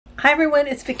Hi everyone,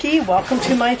 it's Vicki. Welcome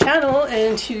to my channel,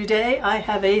 and today I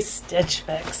have a Stitch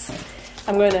Fix.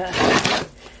 I'm going to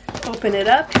open it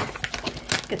up,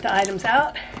 get the items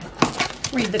out,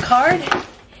 read the card,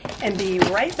 and be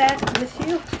right back with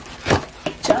you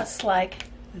just like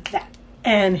that.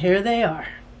 And here they are.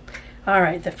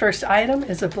 Alright, the first item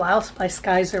is a blouse by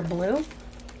Skies Are Blue.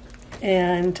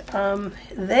 And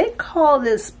they call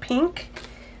this pink,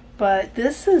 but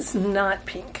this is not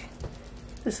pink.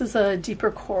 This is a deeper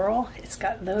coral. It's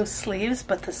got those sleeves,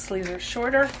 but the sleeves are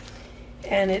shorter.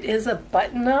 And it is a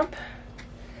button-up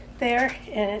there,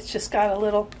 and it's just got a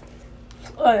little,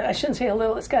 I shouldn't say a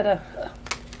little, it's got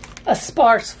a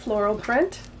sparse floral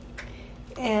print.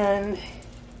 And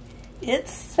it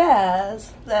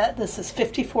says that this is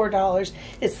 $54.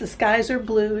 It's the Skies Are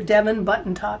Blue Devon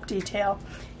button top detail.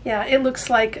 Yeah, it looks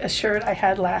like a shirt I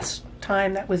had last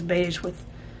time that was beige with,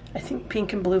 I think,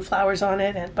 pink and blue flowers on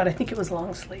it, but I think it was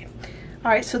long sleeve.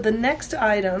 All right, so the next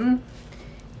item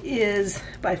is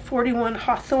by 41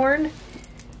 Hawthorne.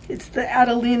 It's the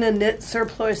Adelina Knit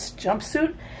Surplus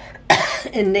Jumpsuit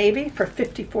in navy for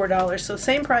 $54. So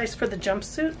same price for the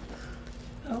jumpsuit.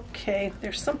 Okay,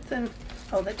 there's something,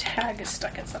 oh, the tag is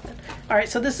stuck in something. All right,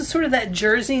 so this is sort of that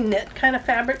jersey knit kind of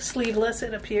fabric, sleeveless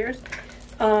it appears.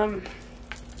 Yeah,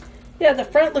 the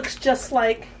front looks just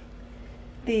like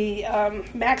the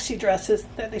maxi dresses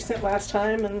that they sent last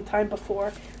time and the time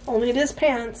before. Only it is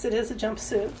pants, it is a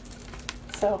jumpsuit.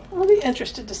 So I'll be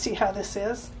interested to see how this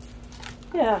is.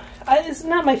 Yeah, it's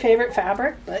not my favorite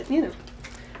fabric, but you know,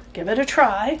 give it a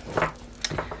try.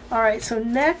 Alright, so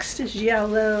next is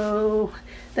yellow.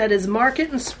 That is Market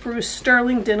and Spruce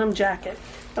Sterling Denim Jacket.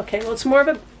 Okay, well it's more of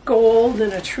a gold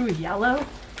than a true yellow.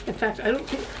 In fact, I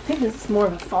think this is more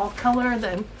of a fall color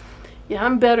than, yeah,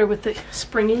 I'm better with the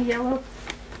springy yellow.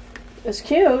 It's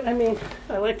cute. I mean,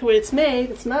 I like the way it's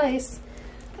made. It's nice.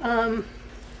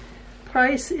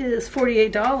 Price is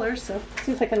 $48, so it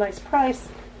seems like a nice price.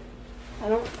 I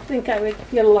don't think I would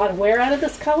get a lot of wear out of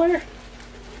this color,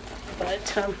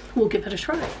 but we'll give it a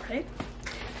try, right?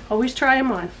 Always try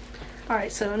them on.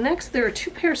 Alright, so next there are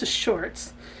two pairs of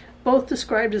shorts, both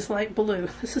described as light blue.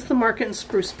 This is the Market and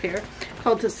Spruce pair,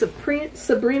 called the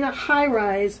Sabrina High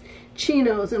Rise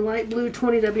Chinos in light blue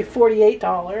 20W,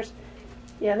 $48.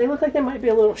 Yeah, they look like they might be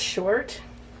a little short.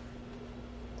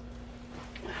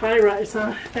 High rise,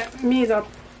 huh? That means I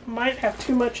might have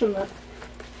too much in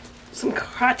some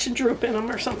crotch droop in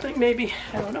them or something, maybe.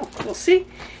 I don't know. We'll see.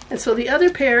 And so the other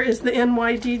pair is the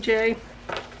NYDJ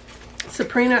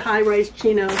Sabrina High Rise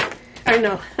Chino. Or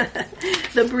no,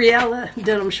 the Briella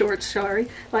denim shorts, sorry.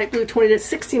 Light blue 20 to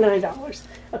 $69.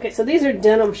 Okay, so these are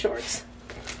denim shorts.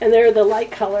 And they're the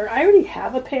light color. I already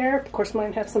have a pair. Of course,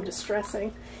 mine have some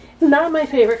distressing. Not my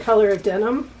favorite color of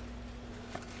denim,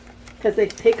 because they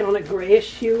take on a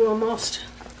grayish hue almost.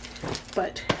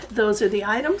 But those are the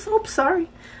items. Oops, sorry.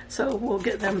 So we'll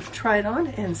get them tried on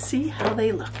and see how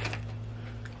they look.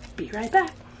 Be right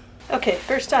back. Okay,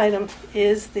 first item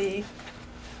is the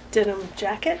denim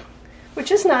jacket, which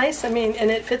is nice. I mean,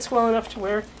 and it fits well enough to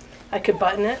where I could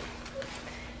button it.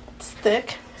 It's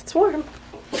thick. It's warm.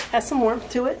 Has some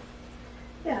warmth to it.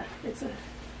 Yeah, it's a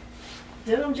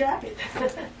denim jacket.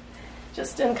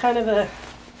 Just in kind of a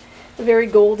very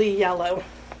goldy yellow.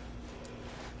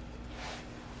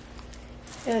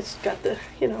 And it's got the,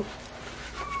 you know,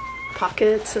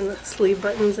 pockets and the sleeve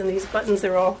buttons, and these buttons,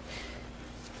 they're all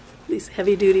these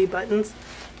heavy duty buttons.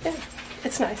 Yeah,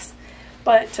 it's nice.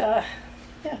 But, yeah.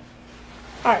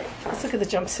 Alright, let's look at the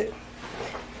jumpsuit.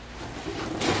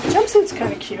 The jumpsuit's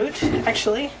kind of cute,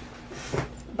 actually.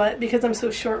 But because I'm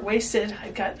so short-waisted,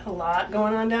 I've got a lot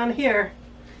going on down here.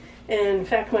 And in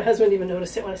fact, my husband even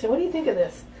noticed it when I said, "What do you think of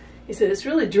this?" He said, "It's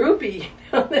really droopy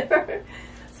down there."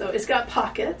 So it's got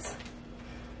pockets.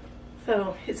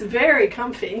 So it's very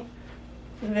comfy.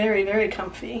 Very, very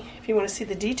comfy. If you want to see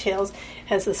the details, it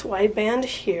has this wide band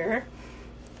here.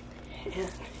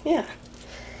 And yeah,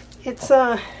 it's,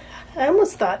 I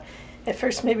almost thought at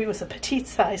first maybe it was a petite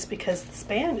size because this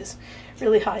band is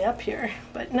really high up here.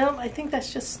 But no, I think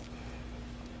that's just,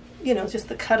 you know, just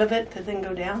the cut of it that then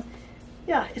go down.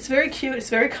 Yeah, it's very cute.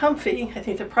 It's very comfy. I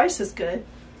think the price is good.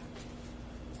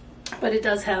 But it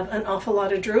does have an awful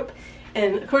lot of droop.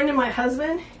 And according to my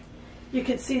husband, you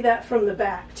could see that from the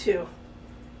back too.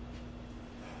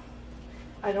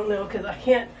 I don't know, because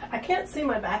I can't see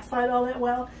my backside all that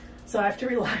well, so I have to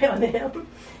rely on him.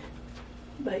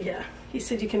 But yeah, he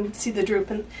said you can see the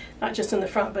droop, and not just in the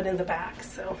front, but in the back.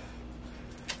 So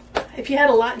if you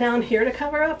had a lot down here to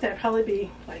cover up, that'd probably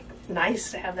be like nice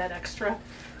to have that extra.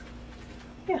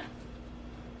 Yeah.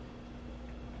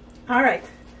 All right.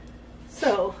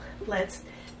 So let's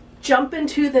jump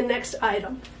into the next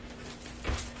item.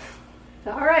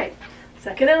 All right,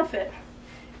 second outfit.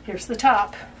 Here's the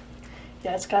top.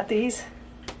 Yeah, it's got these,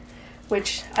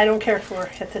 which I don't care for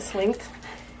at this length.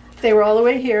 If they were all the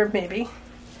way here, maybe.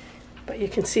 But you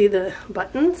can see the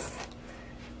buttons.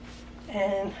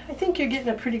 And I think you're getting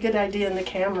a pretty good idea in the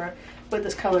camera what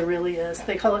this color really is.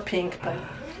 They call it pink, but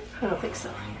I don't think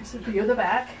so. Here's a view of the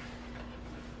back.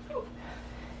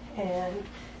 And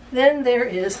then there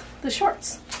is the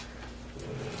shorts.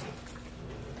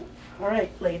 All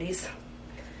right, ladies.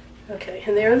 Okay,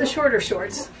 and they're the shorter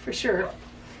shorts for sure.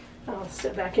 I'll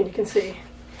step back and you can see.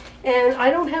 And I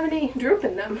don't have any droop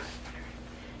in them.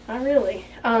 Not really.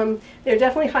 They're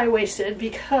definitely high-waisted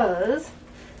because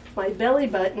my belly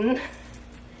button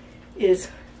is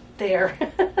there.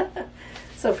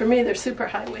 So for me, they're super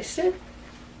high-waisted.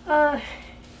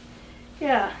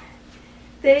 Yeah,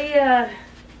 they're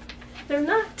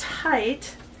not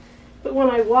tight, but when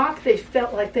I walk, they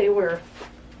felt like they were,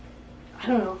 I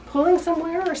don't know, pulling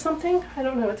somewhere or something. I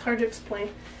don't know, it's hard to explain.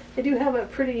 They do have a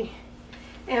pretty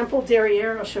ample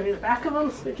derriere. I'll show you the back of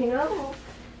them, speaking of.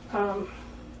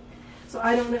 So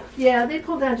I don't know. Yeah, they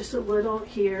pull down just a little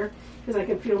here because I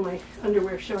can feel my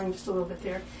underwear showing just a little bit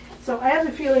there. So I have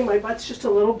the feeling my butt's just a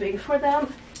little big for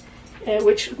them,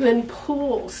 which then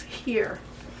pulls here.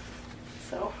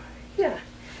 So yeah,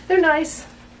 they're nice.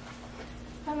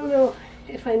 I don't know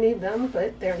if I need them,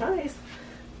 but they're nice.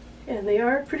 And they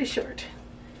are pretty short.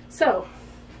 So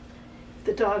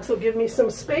the dogs will give me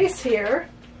some space here.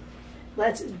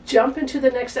 Let's jump into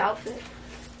the next outfit.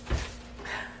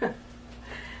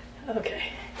 Okay,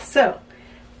 so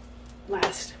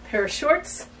last pair of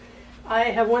shorts. I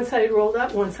have one side rolled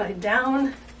up, one side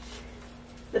down.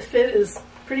 The fit is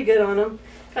pretty good on them.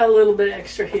 Got a little bit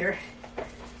extra here.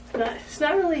 It's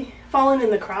not really falling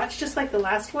in the crotch, just like the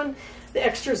last one. The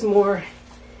extra's more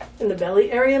in the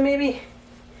belly area, maybe.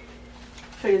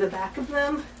 Show you the back of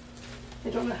them.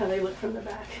 I don't know how they look from the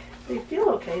back. They feel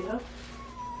okay, though.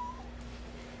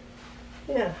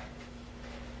 Yeah.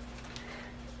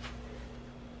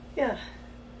 Yeah.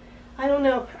 I don't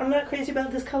know. I'm not crazy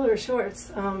about this color of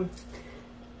shorts. Like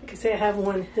I say, I have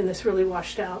one in this really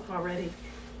washed out already.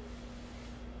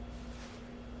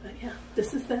 But yeah,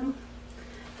 this is them.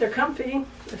 They're comfy.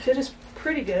 The fit is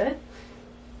pretty good.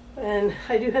 And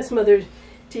I do have some other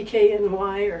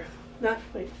DKNY, or not,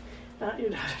 wait, not your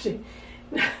daughter,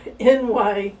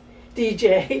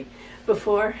 NYDJ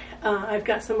before. I've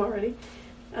got some already.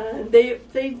 They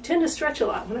tend to stretch a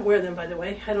lot when I wear them, by the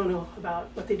way. I don't know about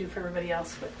what they do for everybody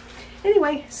else, but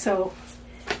anyway, so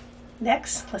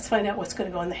next, let's find out what's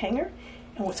going to go in the hanger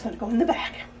and what's going to go in the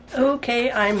bag. Okay,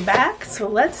 I'm back, so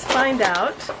let's find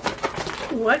out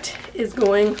what is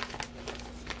going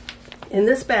in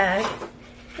this bag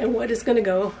and what is going to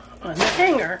go on the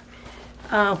hanger.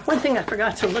 One thing I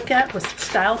forgot to look at was the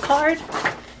style card,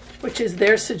 which is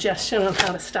their suggestion on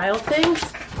how to style things.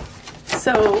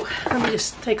 So let me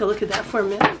just take a look at that for a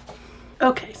minute.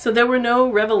 Okay, so there were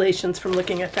no revelations from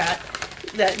looking at that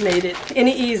that made it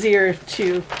any easier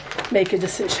to make a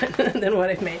decision than what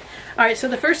I've made. All right, so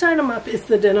the first item up is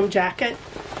the denim jacket.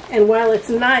 And while it's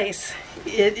nice,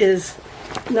 it is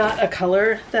not a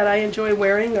color that I enjoy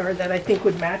wearing or that I think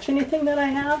would match anything that I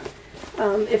have.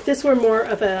 If this were more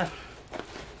of a,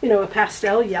 you know, a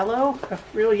pastel yellow, a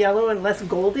real yellow and less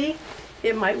goldy,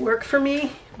 it might work for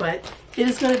me, but it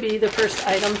is going to be the first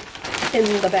item in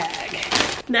the bag.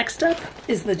 Next up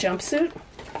is the jumpsuit,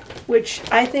 which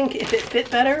I think if it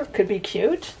fit better could be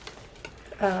cute.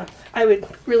 I would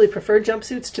really prefer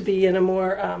jumpsuits to be in a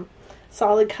more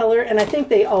solid color, and I think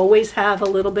they always have a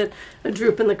little bit of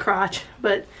droop in the crotch,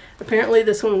 but apparently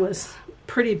this one was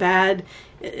pretty bad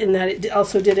in that it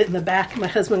also did it in the back. My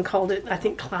husband called it, I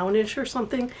think, clownish or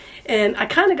something, and I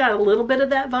kind of got a little bit of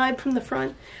that vibe from the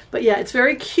front. But yeah, it's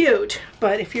very cute,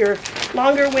 but if you're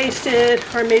longer waisted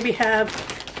or maybe have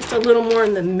just a little more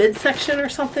in the midsection or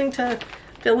something to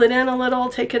fill it in a little,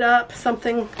 take it up,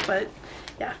 something, but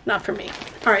yeah, not for me.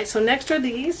 All right, so next are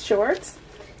these shorts,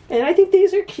 and I think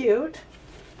these are cute.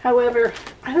 However,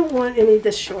 I don't want any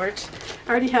this short.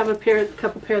 I already have a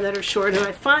couple pair that are short, and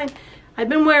I find I've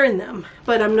been wearing them,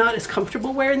 but I'm not as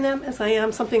comfortable wearing them as I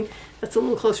am something that's a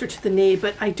little closer to the knee.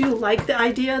 But I do like the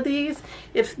idea of these.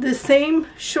 If the same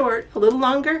short, a little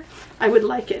longer, I would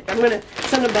like it. I'm going to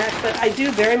send them back, but I do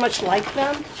very much like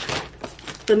them.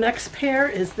 The next pair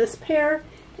is this pair,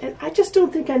 and I just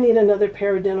don't think I need another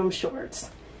pair of denim shorts.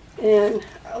 And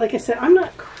like I said, I'm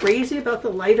not crazy about the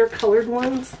lighter colored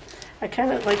ones. I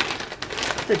kind of like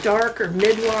the dark or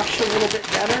mid-wash a little bit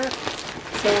better.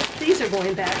 So these are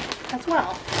going back as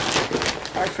well.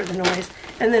 Hard for the noise.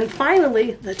 And then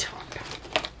finally, the top.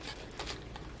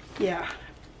 Yeah,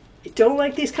 I don't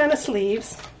like these kind of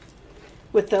sleeves.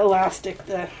 with the elastic,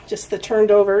 just the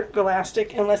turned over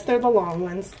elastic, unless they're the long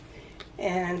ones.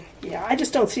 And yeah, I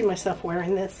just don't see myself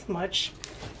wearing this much.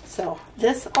 So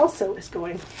this also is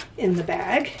going in the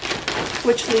bag,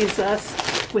 which leaves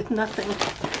us with nothing.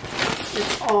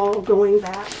 It's all going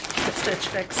back to Stitch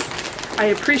Fix. I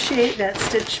appreciate that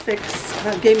Stitch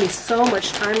Fix gave me so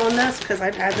much time on this, because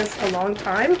I've had this a long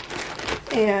time.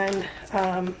 And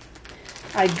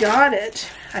I got it,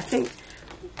 I think,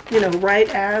 you know, right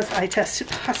as I tested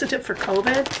positive for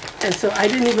COVID. And so I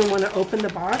didn't even want to open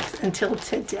the box until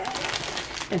today.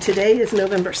 And today is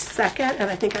November 2nd, and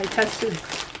I think I tested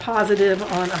positive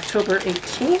on October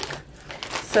 18th.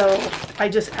 So I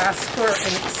just asked for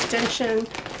an extension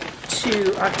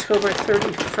to October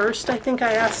 31st, I think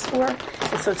I asked for.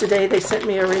 And so today they sent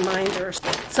me a reminder.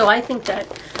 So I think that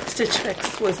Stitch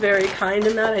Fix was very kind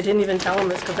in that. I didn't even tell them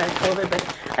this because I had COVID,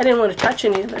 but I didn't want to touch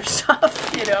any of their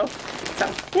stuff, you know.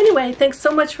 So anyway, thanks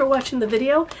so much for watching the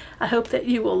video. I hope that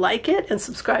you will like it and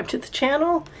subscribe to the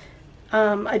channel.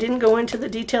 I didn't go into the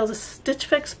details of Stitch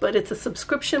Fix, but it's a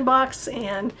subscription box,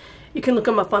 and you can look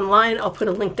them up online. I'll put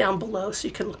a link down below so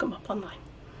you can look them up online.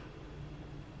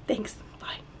 Thanks.